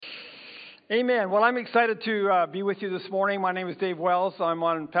Amen. Well, I'm excited to be with you this morning. My name is Dave Wells. I'm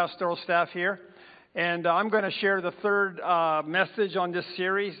on pastoral staff here. And I'm going to share the third message on this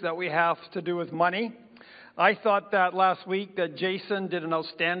series that we have to do with money. I thought that last week that Jason did an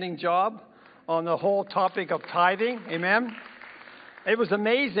outstanding job on the whole topic of tithing. Amen. It was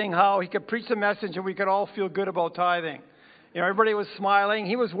amazing how he could preach the message and we could all feel good about tithing. You know, everybody was smiling.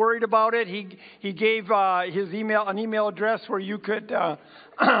 He was worried about it. He gave his an email address where you could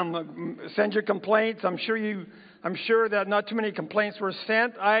send your complaints. I'm sure that not too many complaints were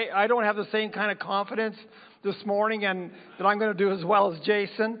sent. I don't have the same kind of confidence this morning, and that I'm going to do as well as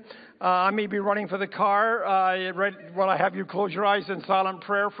Jason. I may be running for the car. I have you close your eyes in silent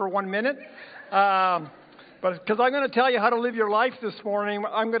prayer for 1 minute. But because I'm going to tell you how to live your life this morning,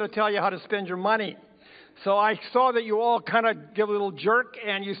 I'm going to tell you how to spend your money. So I saw that you all kind of give a little jerk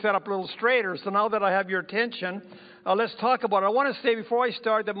and you set up a little straighter. So now that I have your attention, let's talk about it. I want to say before I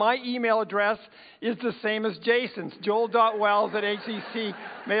start that my email address is the same as Jason's,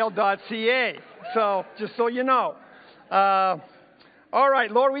 joel.wells@hccmail.ca. So just so you know. All right,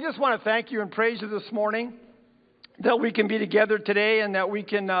 Lord, we just want to thank you and praise you this morning that we can be together today and that we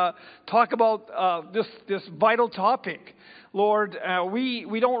can talk about this vital topic. Lord,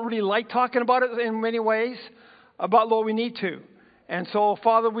 we don't really like talking about it in many ways, but Lord, we need to. And so,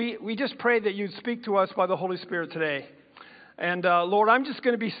 Father, we just pray that you'd speak to us by the Holy Spirit today. And Lord, I'm just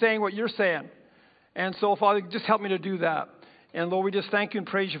going to be saying what you're saying. And so, Father, just help me to do that. And Lord, we just thank you and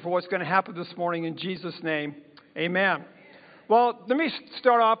praise you for what's going to happen this morning in Jesus' name. Amen. Well, let me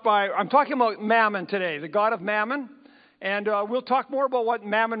start off I'm talking about Mammon today, the god of Mammon. And we'll talk more about what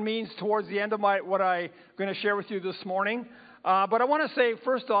Mammon means towards the end of what I'm going to share with you this morning. But I want to say,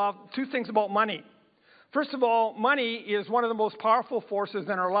 first off, two things about money. First of all, money is one of the most powerful forces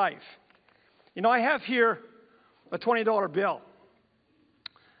in our life. You know, I have here a $20 bill.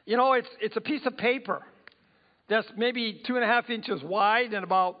 You know, it's a piece of paper that's maybe 2.5 inches wide and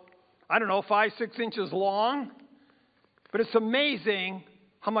about, 5-6 inches long. But it's amazing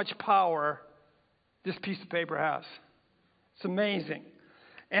how much power this piece of paper has. It's amazing.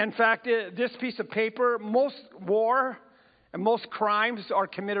 And in fact, this piece of paper, most war and most crimes are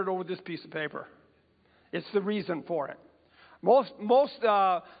committed over this piece of paper. It's the reason for it. Most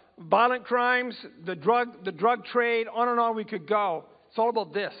violent crimes, the drug trade, on and on we could go. It's all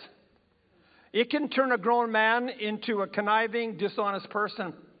about this. It can turn a grown man into a conniving, dishonest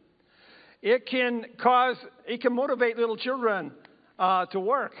person. It can motivate little children to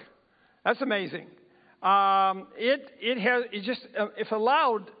work. That's amazing. If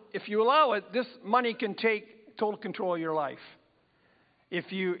you allow it, this money can take total control of your life.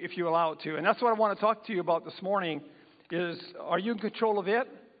 If you allow it to. And that's what I want to talk to you about this morning is, are you in control of it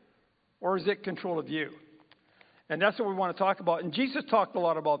or is it control of you? And that's what we want to talk about. And Jesus talked a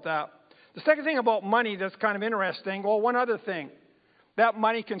lot about that. The second thing about money that's kind of interesting, one other thing, that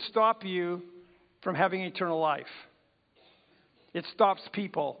money can stop you from having eternal life. It stops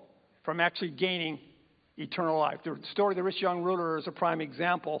people from actually gaining eternal life. The story of the rich young ruler is a prime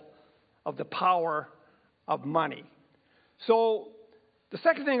example of the power of money. So the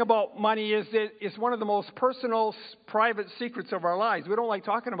second thing about money is that it's one of the most personal, private secrets of our lives. We don't like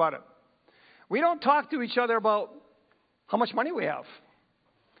talking about it. We don't talk to each other about how much money we have.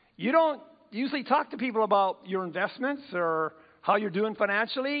 You don't usually talk to people about your investments or how you're doing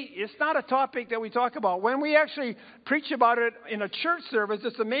financially. It's not a topic that we talk about. When we actually preach about it in a church service,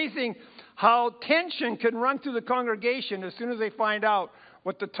 it's amazing how tension can run through the congregation as soon as they find out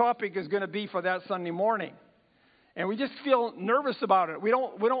what the topic is going to be for that Sunday morning. And we just feel nervous about it. We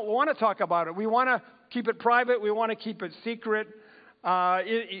don't want to talk about it. We want to keep it private. We want to keep it secret.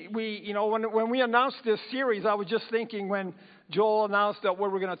 When we announced this series, I was just thinking when Joel announced that we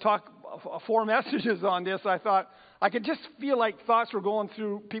were going to talk 4 messages on this, I thought I could just feel like thoughts were going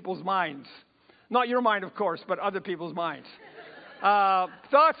through people's minds. Not your mind, of course, but other people's minds.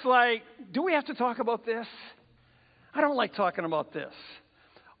 Thoughts like, do we have to talk about this? I don't like talking about this.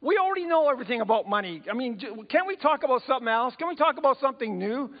 We already know everything about money. I mean, can we talk about something else? Can we talk about something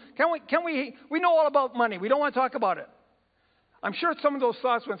new? We know all about money. We don't want to talk about it. I'm sure some of those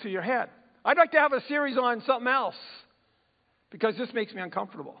thoughts went through your head. I'd like to have a series on something else because this makes me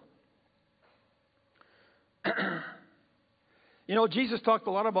uncomfortable. Jesus talked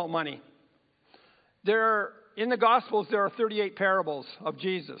a lot about money. In the Gospels, there are 38 parables of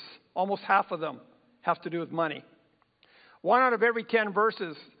Jesus. Almost half of them have to do with money. 1 out of every 10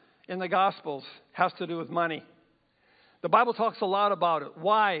 verses in the Gospels has to do with money. The Bible talks a lot about it.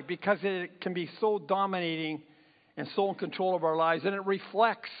 Why? Because it can be so dominating and so in control of our lives. And it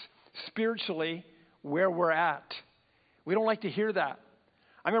reflects spiritually where we're at. We don't like to hear that.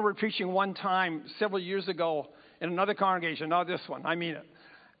 I remember preaching one time several years ago in another congregation, not this one, I mean it.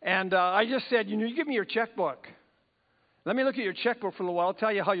 And I just said, you give me your checkbook. Let me look at your checkbook for a little while. I'll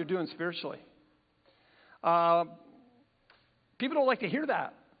tell you how you're doing spiritually. People don't like to hear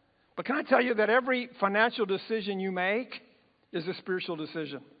that. But can I tell you that every financial decision you make is a spiritual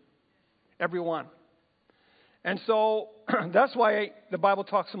decision? Every one. And so that's why the Bible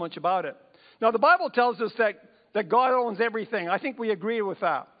talks so much about it. Now, the Bible tells us that God owns everything. I think we agree with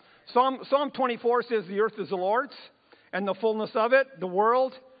that. Psalm 24 says the earth is the Lord's and the fullness of it, the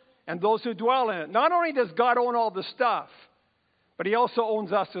world, and those who dwell in it. Not only does God own all the stuff, but he also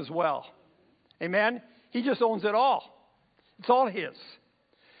owns us as well. Amen? He just owns it all. It's all his.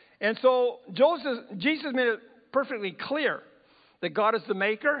 And so Jesus made it perfectly clear that God is the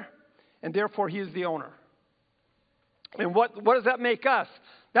maker, and therefore he is the owner. And what does that make us?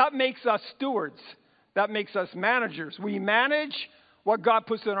 That makes us stewards. That makes us managers. We manage what God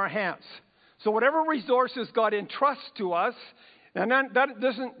puts in our hands. So whatever resources God entrusts to us, and then that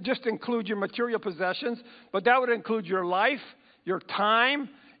doesn't just include your material possessions, but that would include your life, your time,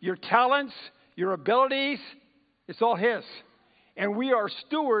 your talents, your abilities. It's all his. And we are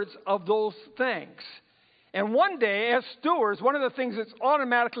stewards of those things. And one day, as stewards, one of the things that's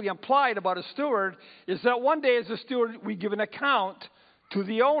automatically implied about a steward is that one day as a steward, we give an account to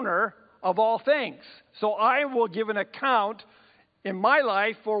the owner of all things. So I will give an account in my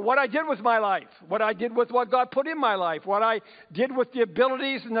life for what I did with my life, what I did with what God put in my life, what I did with the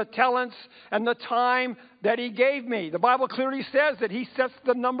abilities and the talents and the time that he gave me. The Bible clearly says that he sets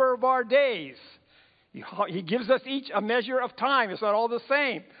the number of our days. He gives us each a measure of time. It's not all the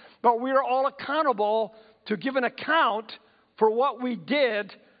same. But we are all accountable to give an account for what we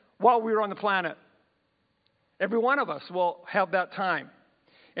did while we were on the planet. Every one of us will have that time.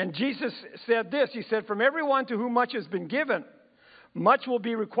 And Jesus said this. He said, from everyone to whom much has been given, much will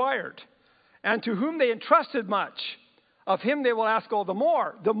be required. And to whom they entrusted much, of him they will ask all the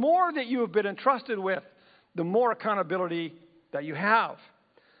more. The more that you have been entrusted with, the more accountability that you have.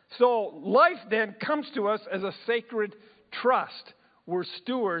 So life then comes to us as a sacred trust. We're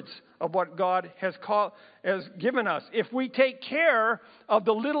stewards of what God has given us. If we take care of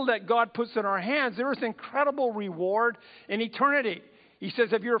the little that God puts in our hands, there is incredible reward in eternity. He says,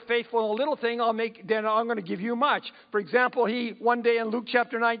 if you're faithful in a little thing, then I'm going to give you much. For example, one day in Luke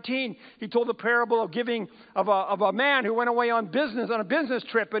chapter 19, he told the parable of giving of a man who went away on a business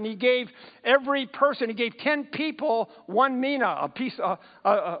trip, and he gave every person, he gave 10 people 1 mina, a piece.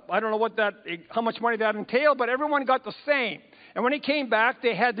 I don't know how much money that entailed, but everyone got the same. And when he came back,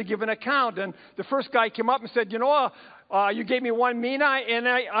 they had to give an account. And the first guy came up and said, you gave me 1 mina, and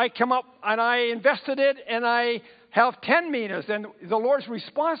I came up and I invested it, and I have 10 minas. And the Lord's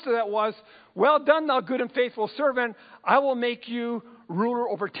response to that was, well done, thou good and faithful servant. I will make you ruler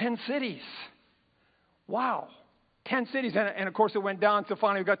over 10 cities. Wow. 10 cities. And of course, it went down to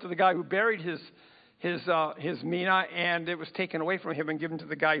finally we got to the guy who buried his mina, and it was taken away from him and given to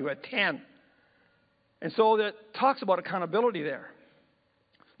the guy who had 10. And so that talks about accountability there.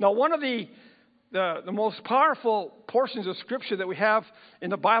 Now, one of the most powerful portions of Scripture that we have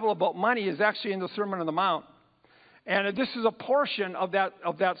in the Bible about money is actually in the Sermon on the Mount. And this is a portion of that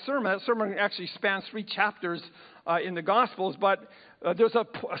sermon. That sermon actually spans 3 chapters in the Gospels, but there's a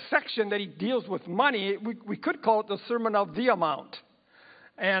section that he deals with money. We could call it the Sermon of the Amount.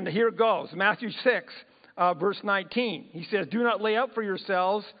 And here it goes. Matthew 6, verse 19. He says, do not lay up for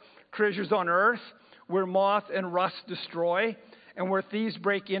yourselves treasures on earth, where moth and rust destroy, and where thieves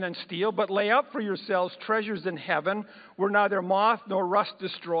break in and steal, but lay up for yourselves treasures in heaven, where neither moth nor rust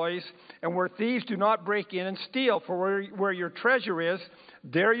destroys, and where thieves do not break in and steal. For where your treasure is,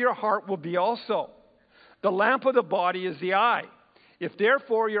 there your heart will be also. The lamp of the body is the eye. If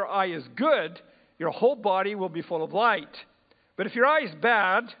therefore your eye is good, your whole body will be full of light. But if your eye is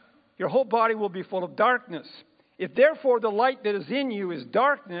bad, your whole body will be full of darkness. If therefore the light that is in you is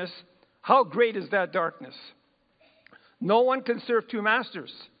darkness, how great is that darkness? No one can serve 2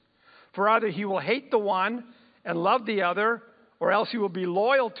 masters, for either he will hate the one and love the other, or else he will be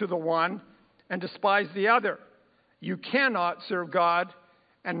loyal to the one and despise the other. You cannot serve God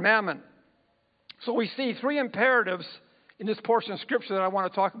and Mammon. So we see 3 imperatives in this portion of Scripture that I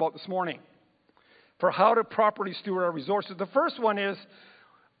want to talk about this morning for how to properly steward our resources. The first one is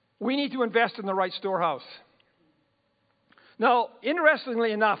we need to invest in the right storehouse. Now,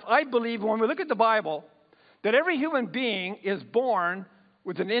 interestingly enough, I believe when we look at the Bible, that every human being is born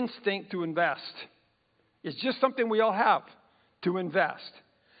with an instinct to invest. It's just something we all have, to invest.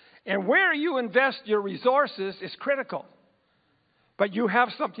 And where you invest your resources is critical. But you have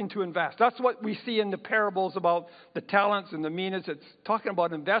something to invest. That's what we see in the parables about the talents and the minas. It's talking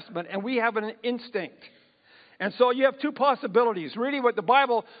about investment, and we have an instinct. And so you have two possibilities. Really, what the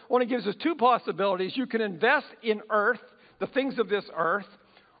Bible only gives us two possibilities. You can invest in earth, the things of this earth,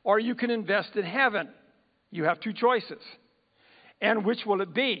 or you can invest in heaven. You have two choices. And which will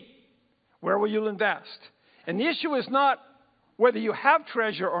it be? Where will you invest? And the issue is not whether you have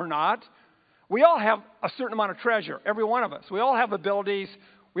treasure or not. We all have a certain amount of treasure, every one of us. We all have abilities.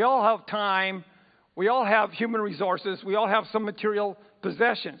 We all have time. We all have human resources. We all have some material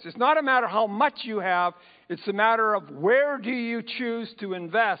possessions. It's not a matter how much you have. It's a matter of where do you choose to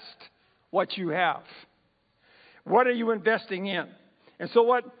invest what you have. What are you investing in? And so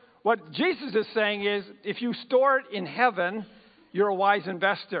what Jesus is saying is, if you store it in heaven, you're a wise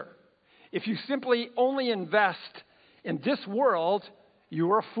investor. If you simply only invest in this world, you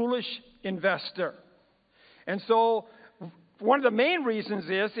are a foolish investor. And so one of the main reasons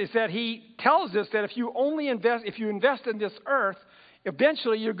is that he tells us that if you invest in this earth,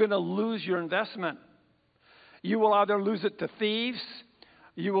 eventually you're going to lose your investment. You will either lose it to thieves,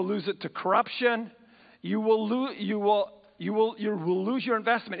 you will lose it to corruption, you will lose your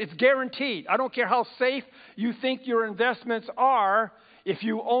investment. It's guaranteed. I don't care how safe you think your investments are. If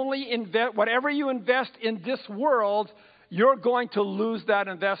you only invest, whatever you invest in this world, you're going to lose that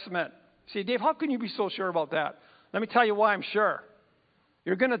investment. See, Dave, how can you be so sure about that? Let me tell you why I'm sure.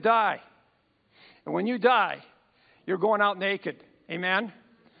 You're going to die. And when you die, you're going out naked. Amen?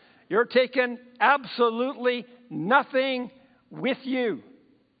 You're taking absolutely nothing with you.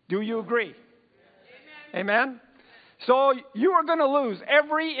 Do you agree? Amen? So you are going to lose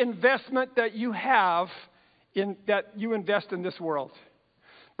every investment that you have that you invest in this world.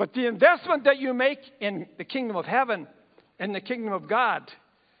 But the investment that you make in the kingdom of heaven and the kingdom of God,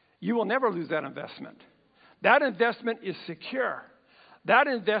 you will never lose that investment. That investment is secure. That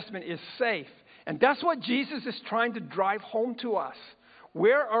investment is safe. And that's what Jesus is trying to drive home to us.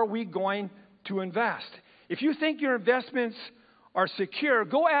 Where are we going to invest? If you think your investments are secure,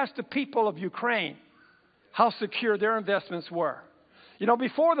 go ask the people of Ukraine how secure their investments were. You know,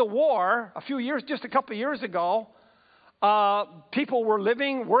 before the war, just a couple of years ago, people were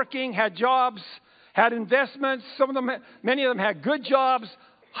living, working, had jobs, had investments. Many of them had good jobs,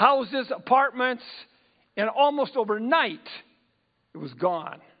 houses, apartments, and almost overnight, it was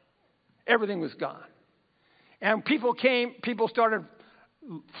gone. Everything was gone. And people started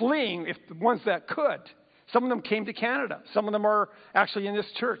fleeing, if the ones that could. Some of them came to Canada. Some of them are actually in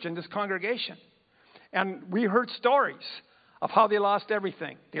this church, in this congregation. And we heard stories of how they lost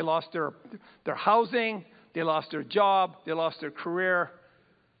everything. They lost their housing, they lost their job, they lost their career.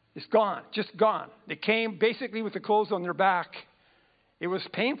 It's gone, just gone. They came basically with the clothes on their back. It was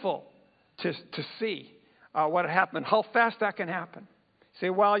painful to see what happened, how fast that can happen. Say,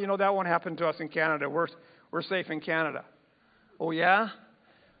 well, you know, that won't happen to us in Canada. We're safe in Canada. Oh, yeah?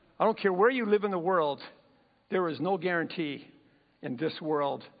 I don't care where you live in the world. There is no guarantee in this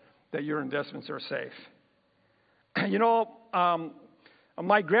world that your investments are safe. You know,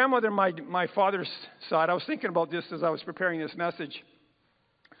 my grandmother, my father's side, I was thinking about this as I was preparing this message.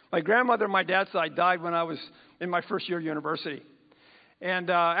 My grandmother on my dad's side died when I was in my first year of university. And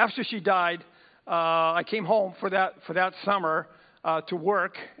after she died, I came home for that summer to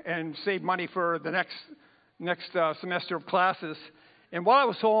work and save money for the next semester of classes. And while I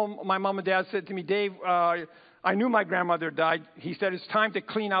was home, my mom and dad said to me, Dave, I knew my grandmother died. He said, it's time to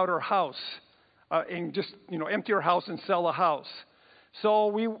clean out her house and just, empty her house and sell the house.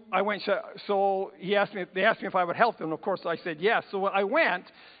 So they asked me if I would help them. Of course, I said yes. So I went,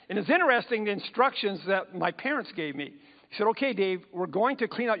 and it's interesting the instructions that my parents gave me. He said, okay, Dave, we're going to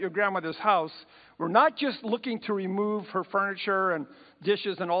clean out your grandmother's house. We're not just looking to remove her furniture and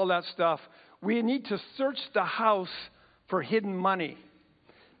dishes and all that stuff. We need to search the house for hidden money,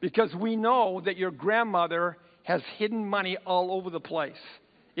 because we know that your grandmother has hidden money all over the place.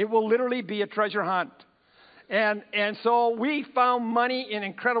 It will literally be a treasure hunt. And so we found money in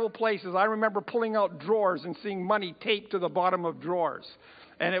incredible places. I remember pulling out drawers and seeing money taped to the bottom of drawers.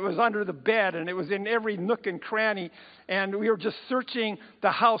 And it was under the bed, and it was in every nook and cranny. And we were just searching the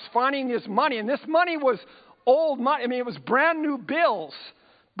house, finding this money. And this money was old money. I mean, it was brand new bills.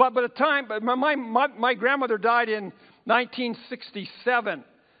 But by the time, my grandmother died in 1967.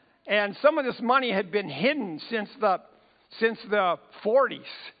 And some of this money had been hidden since the 40s.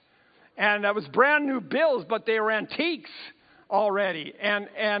 And it was brand new bills, but they were antiques already. And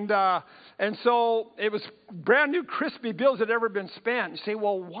so it was brand new crispy bills that had ever been spent. You say,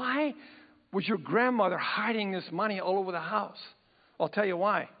 well, why was your grandmother hiding this money all over the house? I'll tell you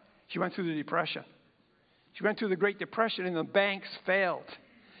why. She went through the Depression. She went through the Great Depression, and the banks failed.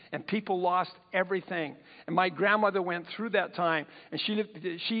 And people lost everything. And my grandmother went through that time, and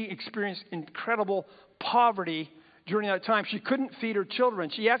she experienced incredible poverty during that time. She couldn't feed her children.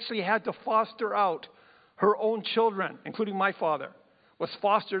 She actually had to foster out her own children, including my father, was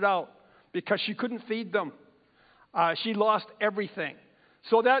fostered out because she couldn't feed them. She lost everything.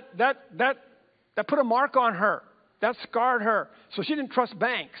 So that put a mark on her. That scarred her. So she didn't trust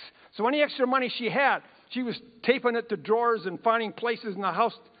banks. So any extra money she had, she was taping it to drawers and finding places in the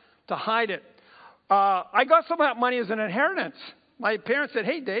house to hide it. I got some of that money as an inheritance. My parents said,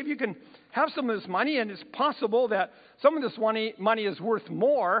 hey, Dave, you can have some of this money, and it's possible that some of this money is worth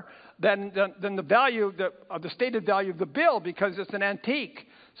more than the value, the stated value of the bill, because it's an antique.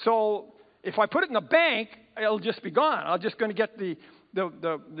 So if I put it in the bank, it'll just be gone. I'm just going to get the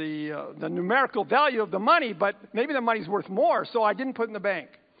numerical value of the money, but maybe the money's worth more, so I didn't put it in the bank.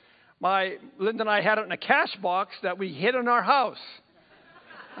 Linda and I had it in a cash box that we hid in our house.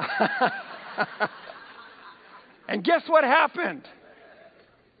 And guess what happened?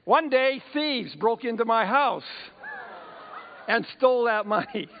 One day, thieves broke into my house and stole that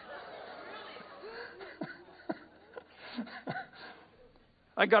money.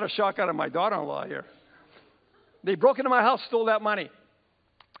 I got a shock out of my daughter-in-law here. They broke into my house, stole that money.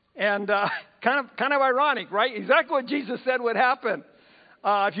 And kind of ironic, right? Exactly what Jesus said would happen.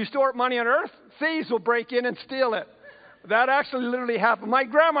 If you store money on earth, thieves will break in and steal it. That actually literally happened. My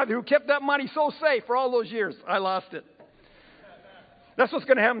grandmother, who kept that money so safe for all those years, I lost it. That's what's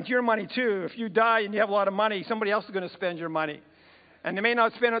going to happen to your money, too. If you die and you have a lot of money, somebody else is going to spend your money. And they may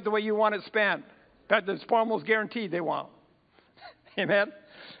not spend it the way you want it spent. In fact, it's almost guaranteed they won't. Amen?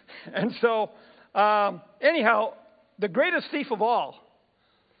 And so, anyhow, the greatest thief of all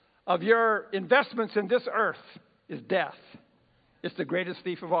of your investments in this earth is death. It's the greatest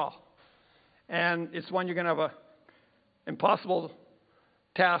thief of all. And it's one you're going to have an impossible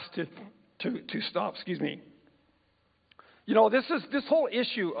task to stop. You know, this whole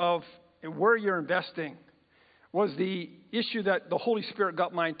issue of where you're investing was the issue that the Holy Spirit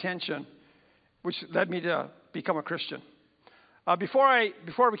got my attention, which led me to become a Christian. Before I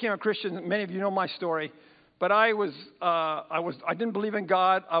became a Christian, many of you know my story, but I didn't believe in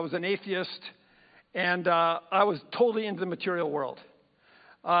God. I was an atheist, and I was totally into the material world.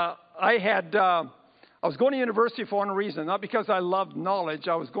 I was going to university for one reason, not because I loved knowledge.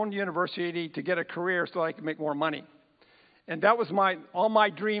 I was going to university to get a career so I could make more money. And that was all my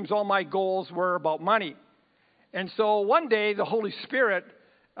dreams, all my goals were about money. And so one day, the Holy Spirit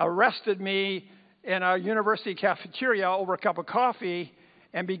arrested me in a university cafeteria over a cup of coffee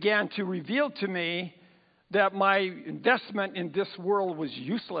and began to reveal to me that my investment in this world was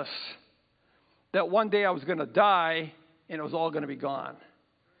useless. That one day I was going to die and it was all going to be gone.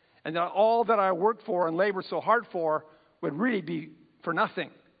 And that all that I worked for and labored so hard for would really be for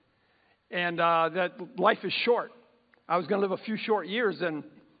nothing. And that life is short. I was going to live a few short years and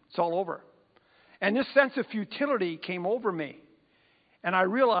it's all over. And this sense of futility came over me. And I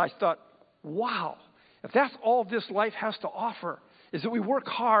thought, wow, if that's all this life has to offer, is that we work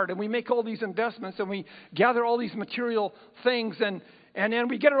hard and we make all these investments and we gather all these material things and then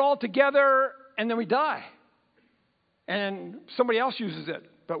we get it all together and then we die. And somebody else uses it,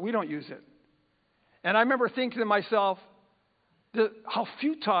 but we don't use it. And I remember thinking to myself, how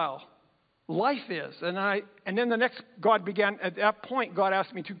futile life is. And then at that point, God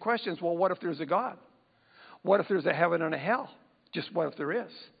asked me two questions. Well, what if there's a God? What if there's a heaven and a hell? Just what if there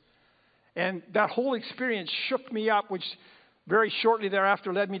is? And that whole experience shook me up, which very shortly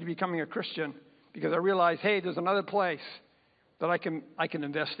thereafter led me to becoming a Christian, because I realized, hey, there's another place that I can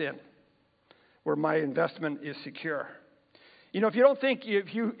invest in, where my investment is secure. You know, if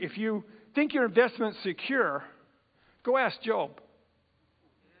you think your investment's secure, go ask Job.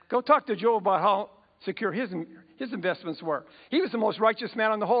 Go talk to Job about how secure his investments were. He was the most righteous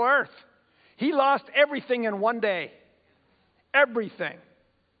man on the whole earth. He lost everything in one day. Everything.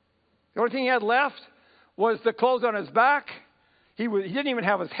 The only thing he had left was the clothes on his back. He didn't even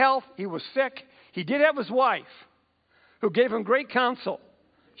have his health. He was sick. He did have his wife, who gave him great counsel.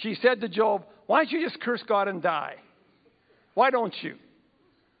 She said to Job, why don't you just curse God and die? Why don't you?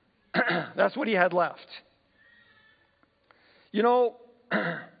 That's what he had left. You know,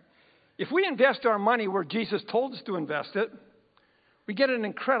 if we invest our money where Jesus told us to invest it, we get an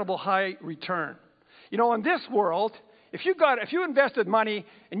incredible high return. You know, in this world, if you invested money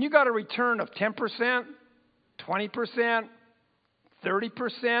and you got a return of 10%, 20%,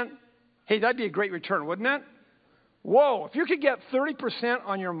 30%, hey, that'd be a great return, wouldn't it? Whoa, if you could get 30%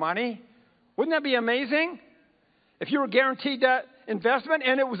 on your money, wouldn't that be amazing? If you were guaranteed that investment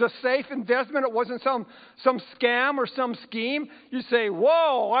and it was a safe investment, it wasn't some scam or some scheme, you say,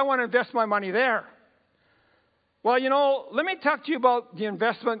 whoa, I want to invest my money there. Well, let me talk to you about the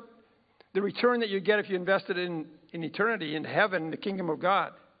investment, the return that you get if you invested in eternity, in heaven, in the kingdom of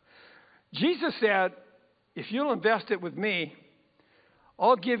God. Jesus said, if you'll invest it with me,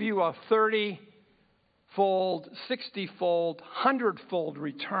 I'll give you a 30-fold, 60-fold, 100-fold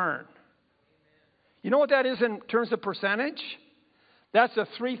return. You know what that is in terms of percentage? That's a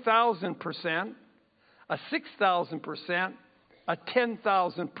 3,000%, a 6,000%, a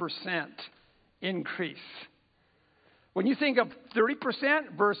 10,000% increase. When you think of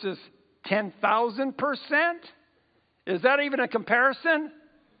 30% versus 10,000%, is that even a comparison?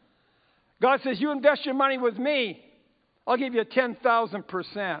 God says, you invest your money with me, I'll give you a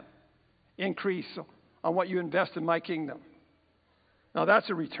 10,000% increase on what you invest in my kingdom. Now that's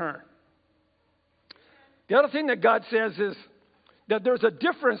a return. The other thing that God says is that there's a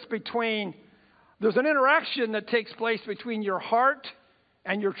difference there's an interaction that takes place between your heart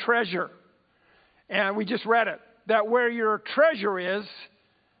and your treasure. And we just read it, that where your treasure is,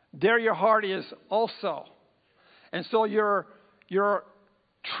 there your heart is also. And so your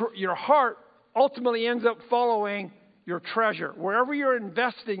heart ultimately ends up following your treasure. Wherever you're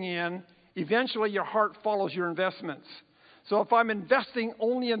investing in, eventually your heart follows your investments. So if I'm investing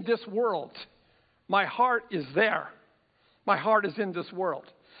only in this world, my heart is there. My heart is in this world.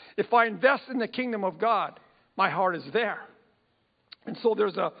 If I invest in the kingdom of God, my heart is there. And so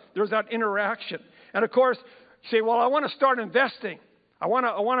there's that interaction. And of course, you say, well, I want to start investing. I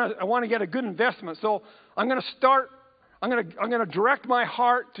want to get a good investment. So I'm going to direct my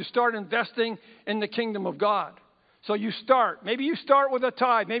heart to start investing in the kingdom of God. So you start. Maybe you start with a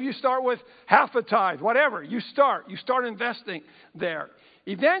tithe. Maybe you start with half a tithe. Whatever. You start investing there.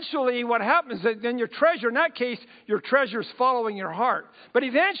 Eventually, what happens is then your treasure, in that case, your treasure is following your heart. But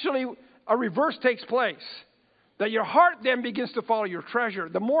eventually, a reverse takes place. That your heart then begins to follow your treasure.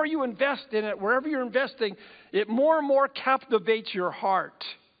 The more you invest in it, wherever you're investing, it more and more captivates your heart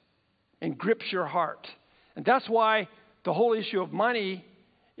and grips your heart. And that's why the whole issue of money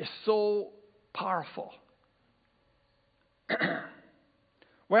is so powerful.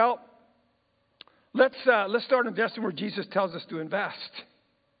 Well, let's start investing where Jesus tells us to invest.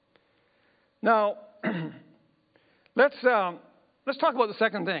 Now, let's talk about the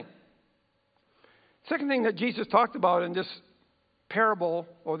second thing. Second thing that Jesus talked about in this parable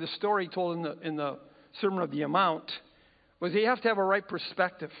or this story told in the Sermon of the Mount was you have to have a right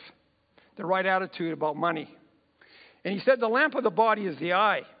perspective, the right attitude about money. And he said the lamp of the body is the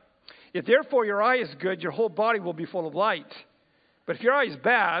eye. If therefore your eye is good, your whole body will be full of light. But if your eye is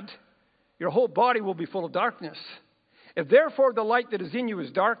bad, your whole body will be full of darkness. If therefore the light that is in you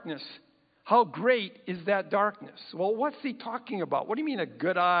is darkness, how great is that darkness? Well, what's he talking about? What do you mean a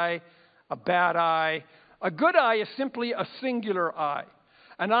good eye, a bad eye? A good eye is simply a singular eye.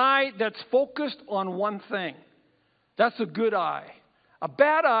 An eye that's focused on one thing. That's a good eye. A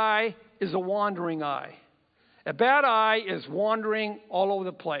bad eye is a wandering eye. A bad eye is wandering all over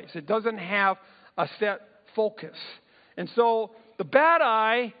the place. It doesn't have a set focus. And so the bad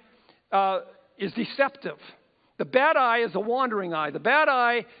eye is deceptive. The bad eye is a wandering eye. The bad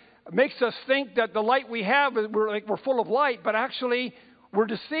eye makes us think that the light we have, we're full of light, but actually we're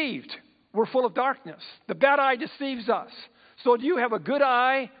deceived. We're full of darkness. The bad eye deceives us. So do you have a good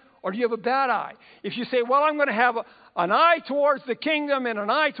eye or do you have a bad eye? If you say, well, I'm going to have an eye towards the kingdom and an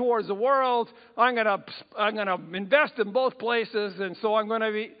eye towards the world, I'm going to invest in both places, and so I'm going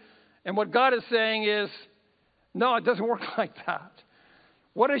to be... And what God is saying is, no, it doesn't work like that.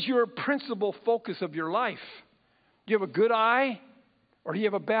 What is your principal focus of your life? Do you have a good eye or do you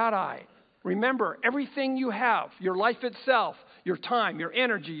have a bad eye? Remember, everything you have, your life itself, your time, your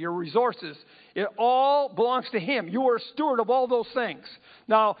energy, your resources, it all belongs to Him. You are a steward of all those things.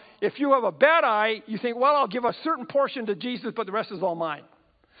 Now, if you have a bad eye, you think, well, I'll give a certain portion to Jesus, but the rest is all mine.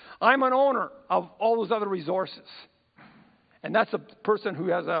 I'm an owner of all those other resources. And that's a person who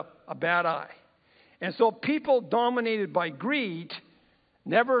has a bad eye. And so people dominated by greed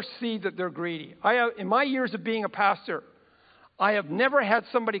never see that they're greedy. In my years of being a pastor, I have never had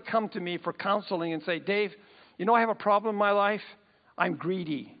somebody come to me for counseling and say, Dave, you know I have a problem in my life? I'm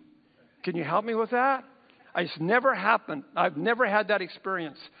greedy. Can you help me with that? It's never happened. I've never had that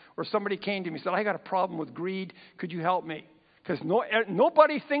experience where somebody came to me and said, I got a problem with greed. Could you help me? Because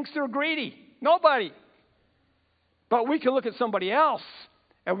nobody thinks they're greedy. Nobody. But we can look at somebody else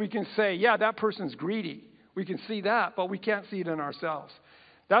and we can say, yeah, that person's greedy. We can see that, but we can't see it in ourselves.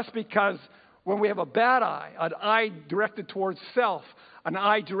 That's because when we have a bad eye, an eye directed towards self, an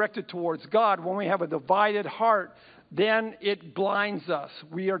eye directed towards God, when we have a divided heart, then it blinds us.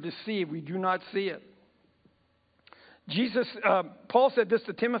 We are deceived. We do not see it. Paul said this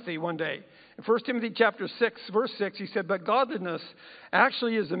to Timothy one day. In 1 Timothy chapter 6, verse 6, he said, "But godliness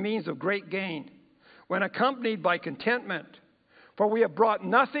actually is a means of great gain, when accompanied by contentment. For we have brought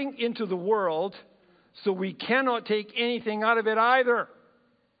nothing into the world, so we cannot take anything out of it either.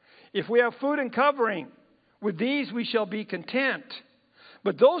 If we have food and covering, with these we shall be content.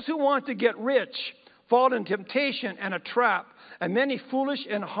 But those who want to get rich fall into temptation and a trap, and many foolish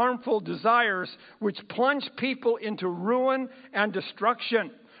and harmful desires, which plunge people into ruin and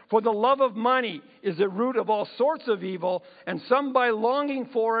destruction. For the love of money is the root of all sorts of evil, and some by longing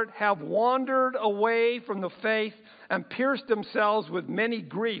for it have wandered away from the faith and pierced themselves with many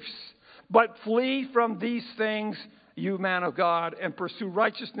griefs. But flee from these things, you man of God, and pursue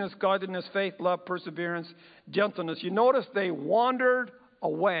righteousness, godliness, faith, love, perseverance, gentleness." You notice they wandered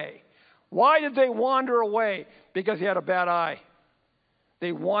away. Why did they wander away? Because he had a bad eye.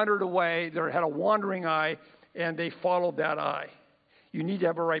 They wandered away. They had a wandering eye, and they followed that eye. You need to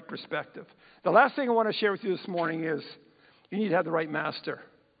have a right perspective. The last thing I want to share with you this morning is you need to have the right master.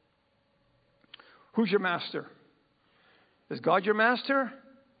 Who's your master? Is God your master?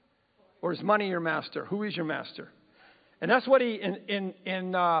 Or is money your master? Who is your master? And that's what he,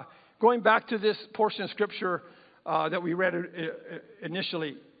 going back to this portion of Scripture that we read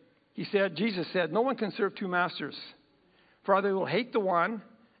initially, Jesus said, "No one can serve two masters. For either he will hate the one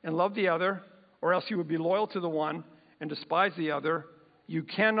and love the other, or else he would be loyal to the one and despise the other. You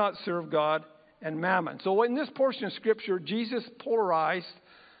cannot serve God and Mammon." So in this portion of Scripture, Jesus polarized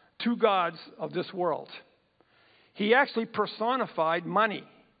two gods of this world. He actually personified money.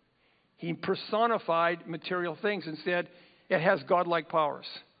 He personified material things and said it has godlike powers.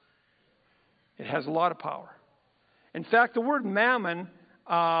 It has a lot of power. In fact, the word mammon,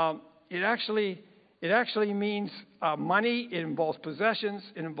 it actually means money. It involves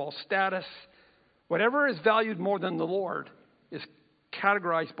possessions. It involves status. Whatever is valued more than the Lord is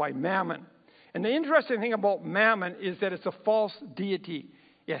categorized by mammon. And the interesting thing about mammon is that it's a false deity.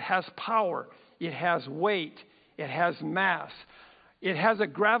 It has power. It has weight. It has mass. It has a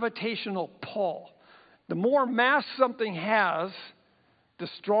gravitational pull. The more mass something has, the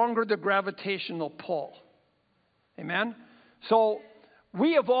stronger the gravitational pull. Amen? So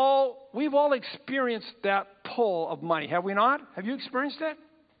we've all experienced that pull of money, have we not? Have you experienced that?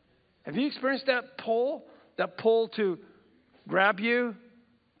 Have you experienced that pull? That pull to grab you,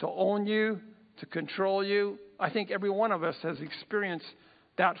 to own you, to control you? I think every one of us has experienced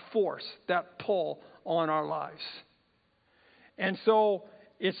that force, that pull on our lives. And so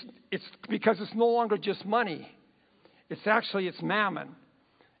it's because it's no longer just money. It's mammon.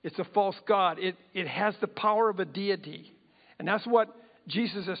 It's a false god. It has the power of a deity. And that's what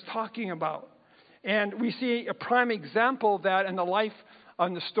Jesus is talking about. And we see a prime example of that in the life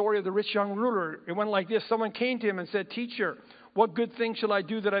and the story of the rich young ruler. It went like this. Someone came to him and said, "Teacher, what good thing shall I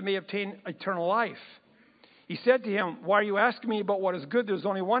do that I may obtain eternal life?" He said to him, "Why are you asking me about what is good? There's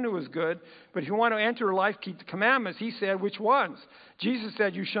only one who is good. But if you want to enter life, keep the commandments." He said, "Which ones?" Jesus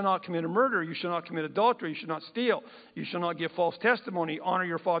said, "You shall not commit a murder. You shall not commit adultery. You shall not steal. You shall not give false testimony. Honor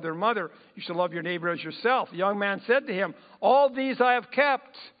your father and mother. You shall love your neighbor as yourself." The young man said to him, "All these I have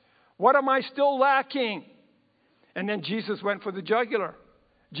kept. What am I still lacking?" And then Jesus went for the jugular.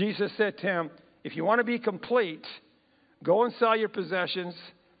 Jesus said to him, "If you want to be complete, go and sell your possessions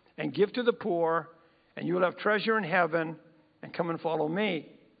and give to the poor, and you will have treasure in heaven, and come and follow me."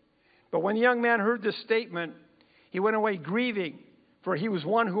 But when the young man heard this statement, he went away grieving, for he was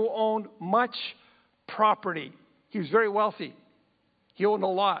one who owned much property. He was very wealthy. He owned a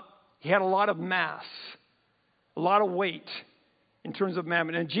lot. He had a lot of mass, a lot of weight in terms of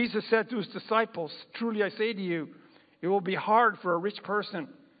mammon. And Jesus said to his disciples, "Truly I say to you, it will be hard for a rich person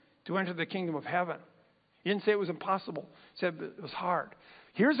to enter the kingdom of heaven." He didn't say it was impossible. He said it was hard.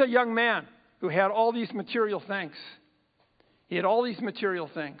 Here's a young man who had all these material things. He had all these material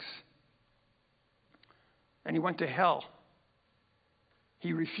things. And he went to hell.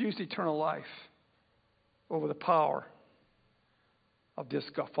 He refused eternal life over the power of this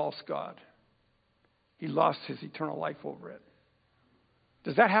false god. He lost his eternal life over it.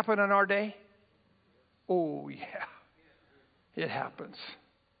 Does that happen in our day? Oh, yeah. It happens.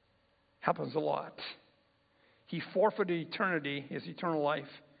 Happens a lot. He forfeited eternity, his eternal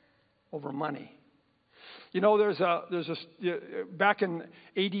life, over money. You know, back in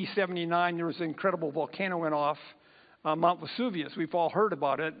AD 79, there was an incredible volcano went off, Mount Vesuvius. We've all heard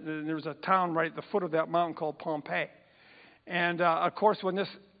about it. There was a town right at the foot of that mountain called Pompeii. And, of course, when this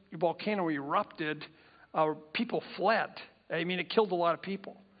volcano erupted, people fled. I mean, it killed a lot of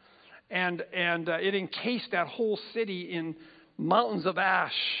people. And it encased that whole city in mountains of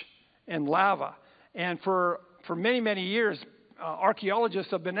ash and lava. And for many, many years,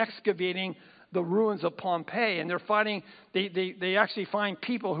 archaeologists have been excavating the ruins of Pompeii, and they're finding they actually find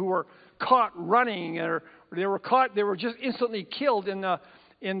people who were caught running, or they were just instantly killed in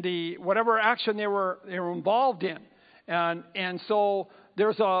the whatever action they were involved in. And so in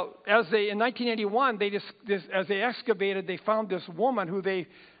 1981 as they excavated, they found this woman who they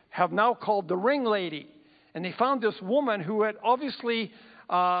have now called the Ring Lady. And they found this woman who had obviously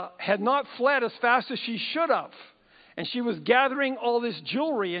had not fled as fast as she should have. And she was gathering all this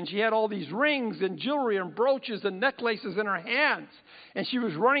jewelry, and she had all these rings and jewelry and brooches and necklaces in her hands. And she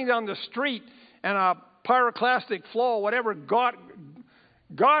was running down the street, and a pyroclastic flow, whatever, got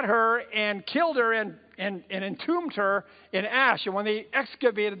her and killed her and entombed her in ash. And when they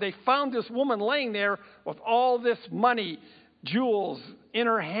excavated, they found this woman laying there with all this money, jewels in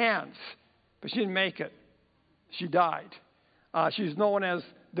her hands. But she didn't make it. She died. She's known as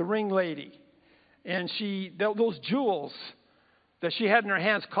the Ring Lady. And those jewels that she had in her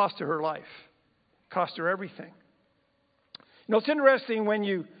hands cost her life. Cost her everything. You know, it's interesting when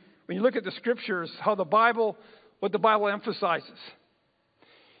you look at the scriptures, what the Bible emphasizes.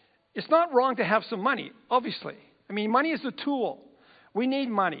 It's not wrong to have some money, obviously. I mean, money is a tool. We need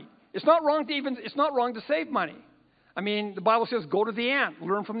money. It's not wrong to save money. I mean, the Bible says, go to the ant,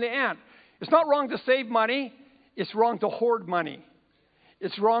 learn from the ant. It's not wrong to save money. It's wrong to hoard money.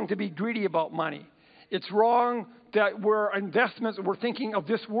 It's wrong to be greedy about money. It's wrong that we're thinking of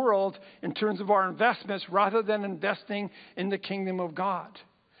this world in terms of our investments rather than investing in the kingdom of God.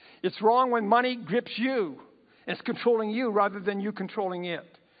 It's wrong when money grips you and it's controlling you rather than you controlling it.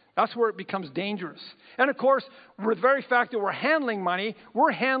 That's where it becomes dangerous. And of course, with the very fact that we're handling money,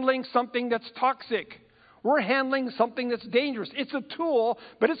 we're handling something that's toxic. We're handling something that's dangerous. It's a tool,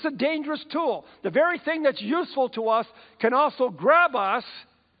 but it's a dangerous tool. The very thing that's useful to us can also grab us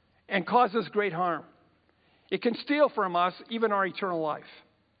and cause us great harm. It can steal from us even our eternal life.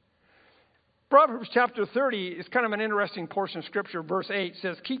 Proverbs chapter 30 is kind of an interesting portion of Scripture. Verse 8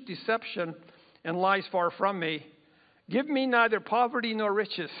 says, keep deception and lies far from me. Give me neither poverty nor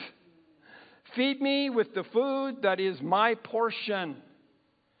riches. Feed me with the food that is my portion.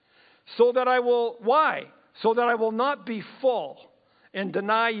 So that I will, why? So that I will not be full and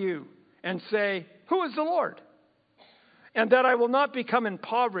deny you and say, who is the Lord? And that I will not become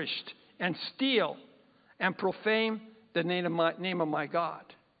impoverished and steal and profane the name of my God.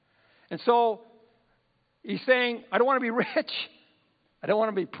 And so he's saying, I don't want to be rich. I don't want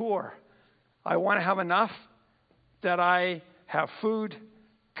to be poor. I want to have enough that I have food,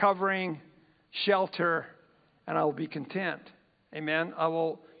 covering, shelter, and I will be content. Amen.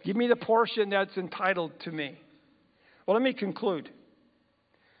 Give me the portion that's entitled to me. Well, let me conclude.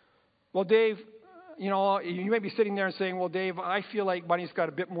 Well, Dave, you may be sitting there and saying, well, Dave, I feel like money's got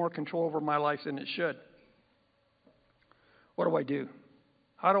a bit more control over my life than it should. What do I do?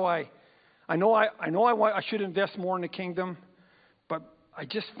 How do I know I should invest more in the kingdom, but I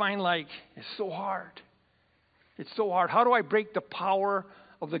just find like it's so hard. It's so hard. How do I break the power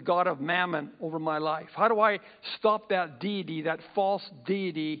of the God of Mammon over my life? How do I stop that deity, that false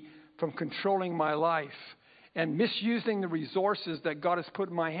deity, from controlling my life and misusing the resources that God has put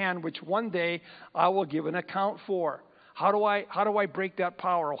in my hand, which one day I will give an account for? How do I break that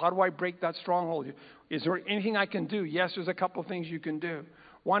power? How do I break that stronghold? Is there anything I can do? Yes, there's a couple of things you can do.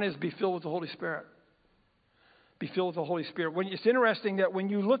 One is be filled with the Holy Spirit. Be filled with the Holy Spirit. It's interesting that when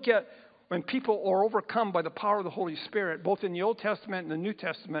you look at when people are overcome by the power of the Holy Spirit, both in the Old Testament and the New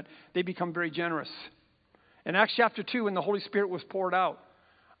Testament, they become very generous. In Acts chapter 2, when the Holy Spirit was poured out,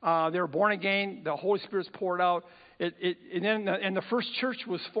 they were born again, the Holy Spirit's poured out, and the first church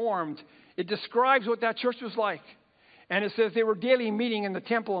was formed. It describes what that church was like. And it says they were daily meeting in the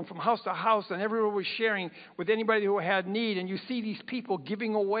temple and from house to house, and everyone was sharing with anybody who had need. And you see these people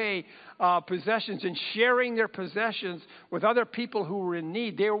giving away possessions and sharing their possessions with other people who were in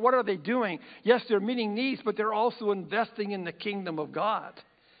need. What are they doing? Yes, they're meeting needs, but they're also investing in the kingdom of God.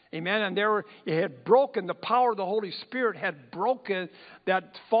 Amen. And the power of the Holy Spirit had broken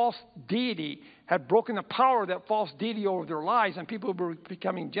that false deity, had broken the power of that false deity over their lives, and people were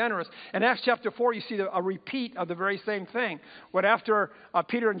becoming generous. In Acts chapter 4, you see a repeat of the very same thing. When after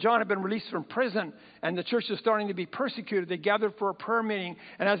Peter and John had been released from prison, and the church was starting to be persecuted, they gathered for a prayer meeting.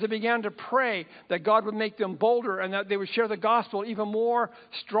 And as they began to pray that God would make them bolder and that they would share the gospel even more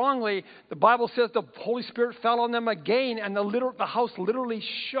strongly, the Bible says the Holy Spirit fell on them again, and the house literally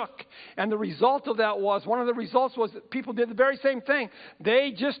shook. And the result of that was, one of the results was that people did the very same thing.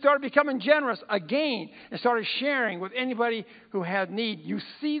 They just started becoming generous again and started sharing with anybody who had need. You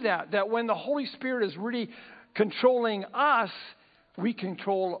see that when the Holy Spirit is really controlling us, we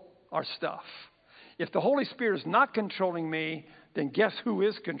control our stuff. If the Holy Spirit is not controlling me, then guess who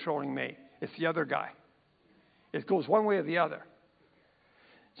is controlling me? It's the other guy. It goes one way or the other.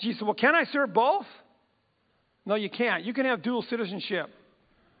 Jesus said, well, can I serve both? No, you can't. You can have dual citizenship.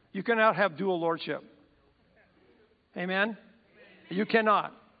 You cannot have dual lordship. Amen? You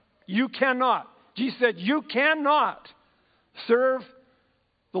cannot. You cannot. Jesus said, you cannot serve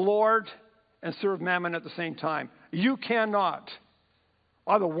the Lord and serve Mammon at the same time. You cannot.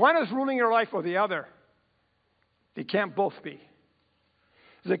 Either one is ruling your life or the other. They can't both be.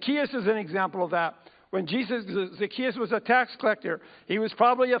 Zacchaeus is an example of that. When Zacchaeus was a tax collector, he was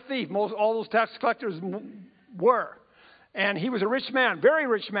probably a thief. All those tax collectors were. And he was a rich man, very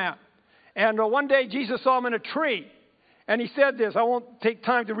rich man. And one day Jesus saw him in a tree. And he said this. I won't take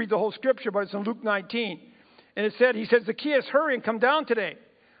time to read the whole scripture, but it's in Luke 19. And he said, Zacchaeus, hurry and come down today.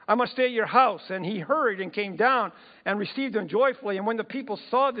 I must stay at your house. And he hurried and came down and received him joyfully. And when the people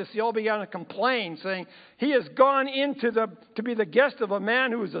saw this, they all began to complain, saying, he has gone in to be the guest of a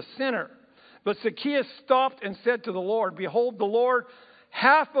man who is a sinner. But Zacchaeus stopped and said to the Lord, behold, the Lord,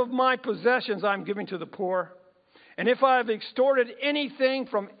 half of my possessions I'm giving to the poor. And if I have extorted anything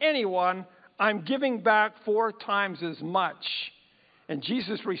from anyone, I'm giving back 4 times as much. And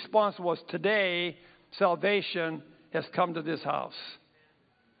Jesus' response was, today salvation has come to this house.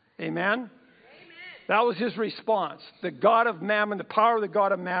 Amen? Amen? That was his response. The god of Mammon, the power of the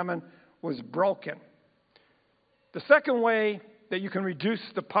god of Mammon was broken. The second way that you can reduce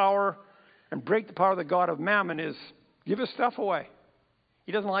the power and break the power of the god of Mammon is give his stuff away.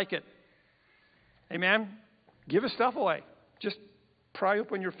 He doesn't like it. Amen? Give his stuff away. Just pry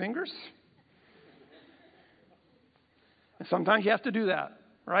open your fingers. And sometimes you have to do that,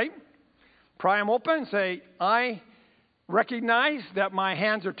 right? Pry them open and say, I recognize that my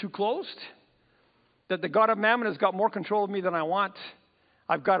hands are too closed, that the god of Mammon has got more control of me than I want.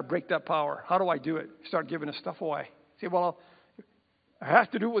 I've got to break that power. How do I do it? Start giving his stuff away. Say, well, I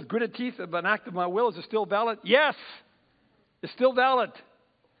have to do it with gritted teeth, but an act of my will. Is it still valid? Yes, it's still valid.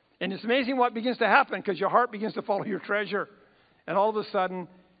 And it's amazing what begins to happen because your heart begins to follow your treasure. And all of a sudden,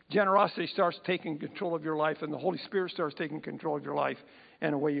 generosity starts taking control of your life, and the Holy Spirit starts taking control of your life,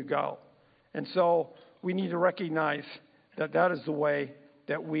 and away you go. And so we need to recognize that that is the way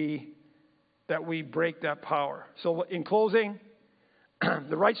that we break that power. So in closing,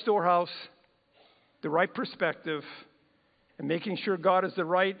 the right storehouse, the right perspective, and making sure God is the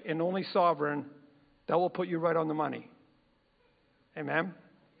right and only sovereign, that will put you right on the money. Amen? Amen.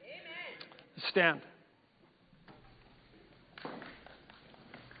 Stand.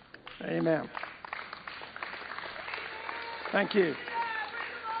 Amen. Thank you.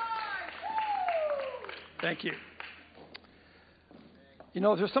 Thank you. You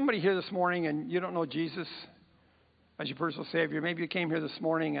know, if there's somebody here this morning and you don't know Jesus as your personal Savior, maybe you came here this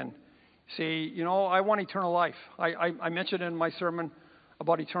morning and say, you know, I want eternal life. I mentioned in my sermon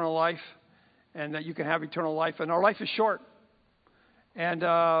about eternal life and that you can have eternal life. And our life is short. And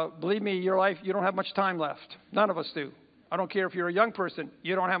believe me, your life, you don't have much time left. None of us do. I don't care if you're a young person,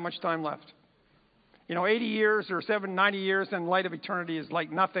 you don't have much time left. You know, 80 years or 90 years in light of eternity is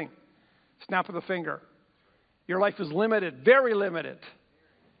like nothing. Snap of the finger. Your life is limited, very limited.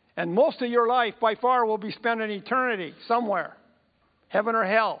 And most of your life, by far, will be spent in eternity somewhere. Heaven or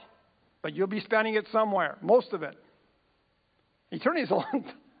hell. But you'll be spending it somewhere, most of it. Eternity is a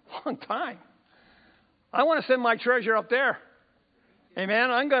long time. I want to send my treasure up there.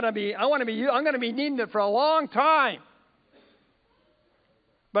 Amen. I'm going to be needing it for a long time.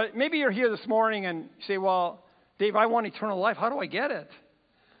 But maybe you're here this morning and you say, well, Dave, I want eternal life. How do I get it?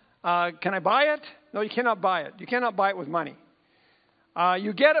 Can I buy it? No, you cannot buy it. You cannot buy it with money.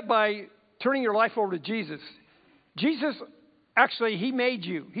 You get it by turning your life over to Jesus. Jesus, actually, he made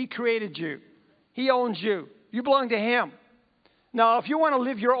you. He created you. He owns you. You belong to him. Now, if you want to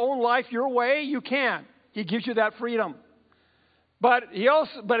live your own life your way, you can. He gives you that freedom. But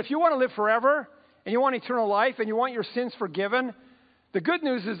if you want to live forever and you want eternal life and you want your sins forgiven, The good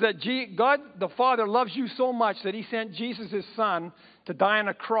news is that God the Father loves you so much that he sent Jesus, his son, to die on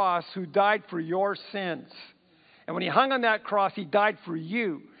a cross, who died for your sins. And when he hung on that cross, he died for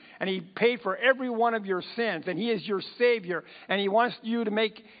you. And he paid for every one of your sins. And he is your Savior. And he wants you to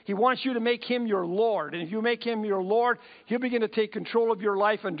make him your Lord. And if you make him your Lord, he'll begin to take control of your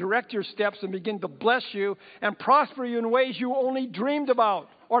life and direct your steps and begin to bless you and prosper you in ways you only dreamed about.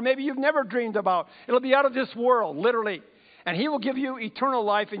 Or maybe you've never dreamed about. It'll be out of this world, literally. And he will give you eternal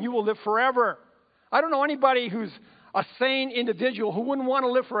life and you will live forever. I don't know anybody who's a sane individual who wouldn't want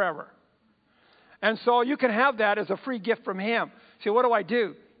to live forever. And so you can have that as a free gift from him. Say, what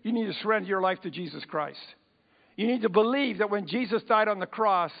do? You need to surrender your life to Jesus Christ. You need to believe that when Jesus died on the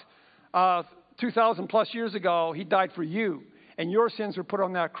cross 2,000 plus years ago, he died for you. And your sins were put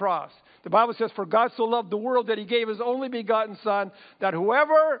on that cross. The Bible says, for God so loved the world that he gave his only begotten Son, that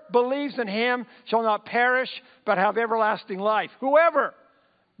whoever believes in him shall not perish, but have everlasting life. Whoever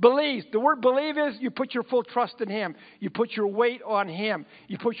believes. The word believe is you put your full trust in him. You put your weight on him.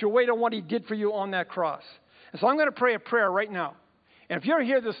 You put your weight on what he did for you on that cross. And so I'm going to pray a prayer right now. And if you're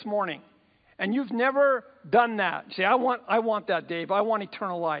here this morning and you've never done that, say, I want that, Dave. I want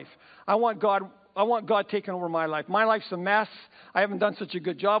eternal life. I want God taking over my life. My life's a mess. I haven't done such a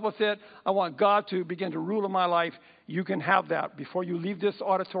good job with it. I want God to begin to rule in my life. You can have that before you leave this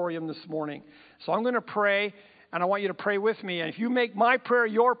auditorium this morning. So I'm going to pray, and I want you to pray with me. And if you make my prayer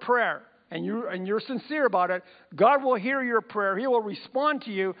your prayer, and you're sincere about it, God will hear your prayer. He will respond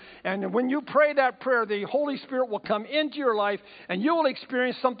to you. And when you pray that prayer, the Holy Spirit will come into your life, and you will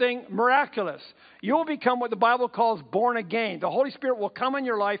experience something miraculous. You will become what the Bible calls born again. The Holy Spirit will come in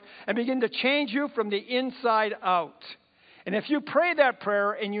your life and begin to change you from the inside out. And if you pray that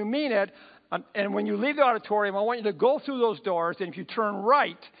prayer and you mean it, and when you leave the auditorium, I want you to go through those doors, and if you turn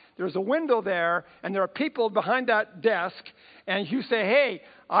right, there's a window there, and there are people behind that desk, and you say, hey,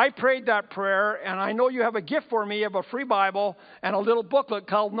 I prayed that prayer, and I know you have a gift for me of a free Bible and a little booklet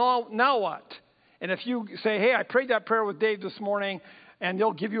called Now What? And if you say, hey, I prayed that prayer with Dave this morning, and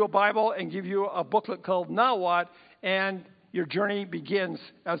they'll give you a Bible and give you a booklet called Now What? And your journey begins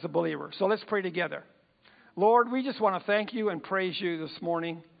as a believer. So let's pray together. Lord, we just want to thank you and praise you this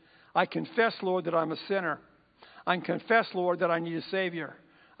morning. I confess, Lord, that I'm a sinner. I confess, Lord, that I need a Savior.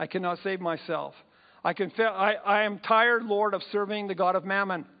 I cannot save myself. I am tired, Lord, of serving the God of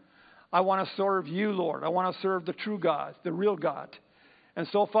Mammon. I want to serve you, Lord. I want to serve the true God, the real God. And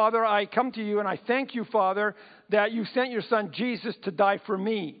so, Father, I come to you and I thank you, Father, that you sent your Son Jesus to die for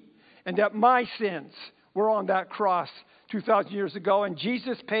me, and that my sins were on that cross 2,000 years ago, and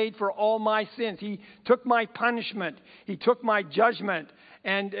Jesus paid for all my sins. He took my punishment. He took my judgment.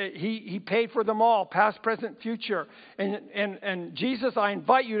 And he paid for them all, past, present, future. And Jesus, I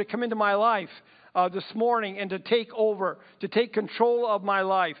invite you to come into my life this morning and to take over, to take control of my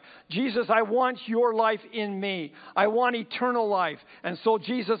life. Jesus, I want your life in me. I want eternal life. And so,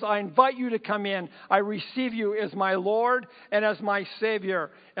 Jesus, I invite you to come in. I receive you as my Lord and as my Savior.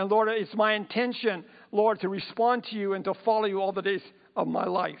 And Lord, it's my intention, Lord, to respond to you and to follow you all the days of my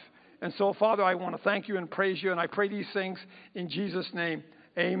life. And so, Father, I want to thank you and praise you, and I pray these things in Jesus' name.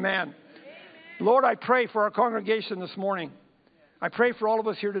 Amen. Amen. Lord, I pray for our congregation this morning. I pray for all of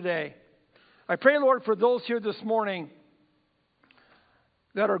us here today. I pray, Lord, for those here this morning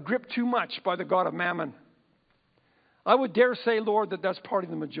that are gripped too much by the God of Mammon. I would dare say, Lord, that that's probably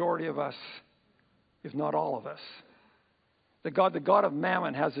the majority of us, if not all of us. The God of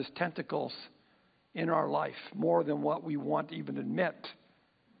Mammon has his tentacles in our life more than what we want to even admit.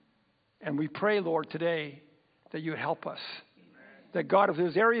 And we pray, Lord, today that you would help us. That God, if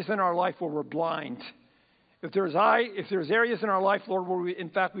there's areas in our life where we're blind, if there's areas in our life, Lord, where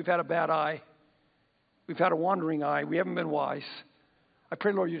we've had a bad eye, we've had a wandering eye, we haven't been wise, I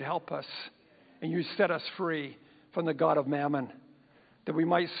pray, Lord, you'd help us and you'd set us free from the God of Mammon, that we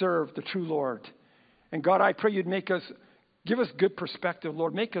might serve the true Lord. And God, I pray you'd give us good perspective,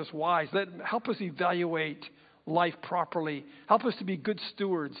 Lord. Make us wise. Help us evaluate life properly. Help us to be good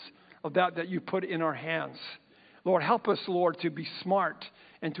stewards of that you put in our hands. Lord, help us, Lord, to be smart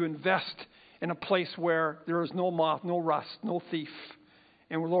and to invest in a place where there is no moth, no rust, no thief.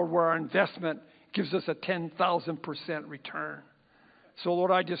 And Lord, where our investment gives us a 10,000% return. So,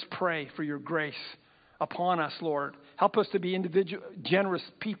 Lord, I just pray for your grace upon us, Lord. Help us to be generous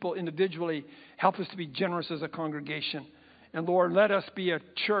people individually. Help us to be generous as a congregation. And Lord, let us be a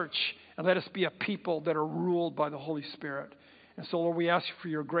church and let us be a people that are ruled by the Holy Spirit. And so, Lord, we ask you for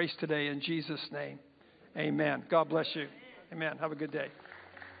your grace today in Jesus' name. Amen. God bless you. Amen. Have a good day.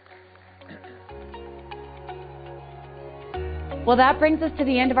 Well, that brings us to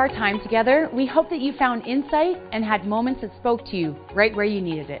the end of our time together. We hope that you found insight and had moments that spoke to you right where you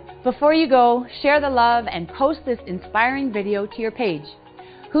needed it. Before you go, share the love and post this inspiring video to your page.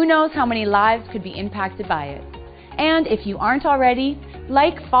 Who knows how many lives could be impacted by it? And if you aren't already,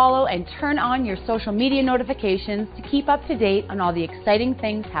 like, follow, and turn on your social media notifications to keep up to date on all the exciting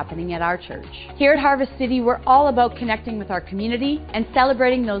things happening at our church. Here at Harvest City, we're all about connecting with our community and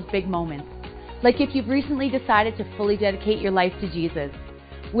celebrating those big moments. Like if you've recently decided to fully dedicate your life to Jesus.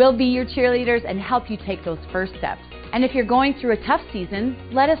 We'll be your cheerleaders and help you take those first steps. And if you're going through a tough season,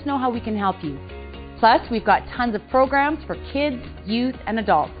 let us know how we can help you. Plus, we've got tons of programs for kids, youth, and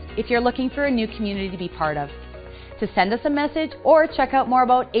adults if you're looking for a new community to be part of. To send us a message or check out more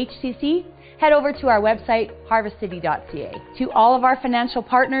about HCC, head over to our website, harvestcity.ca. To all of our financial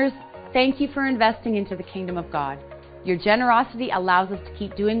partners, thank you for investing into the kingdom of God. Your generosity allows us to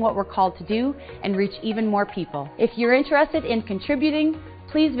keep doing what we're called to do and reach even more people. If you're interested in contributing,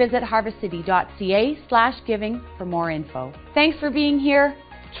 please visit harvestcity.ca/giving for more info. Thanks for being here.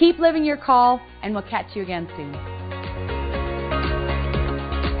 Keep living your call, and we'll catch you again soon.